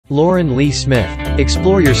Lauren Lee Smith.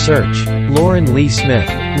 Explore your search. Lauren Lee Smith.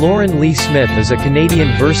 Lauren Lee Smith is a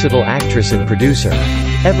Canadian versatile actress and producer.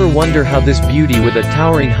 Ever wonder how this beauty with a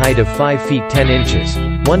towering height of 5 feet 10 inches,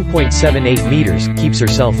 1.78 meters, keeps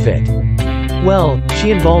herself fit? Well,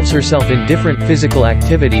 she involves herself in different physical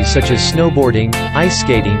activities such as snowboarding, ice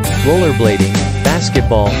skating, rollerblading,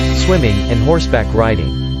 basketball, swimming, and horseback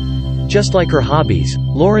riding. Just like her hobbies,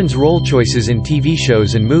 Lauren's role choices in TV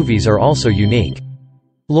shows and movies are also unique.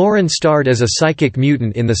 Lauren starred as a psychic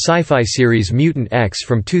mutant in the sci-fi series Mutant X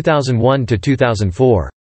from 2001 to 2004.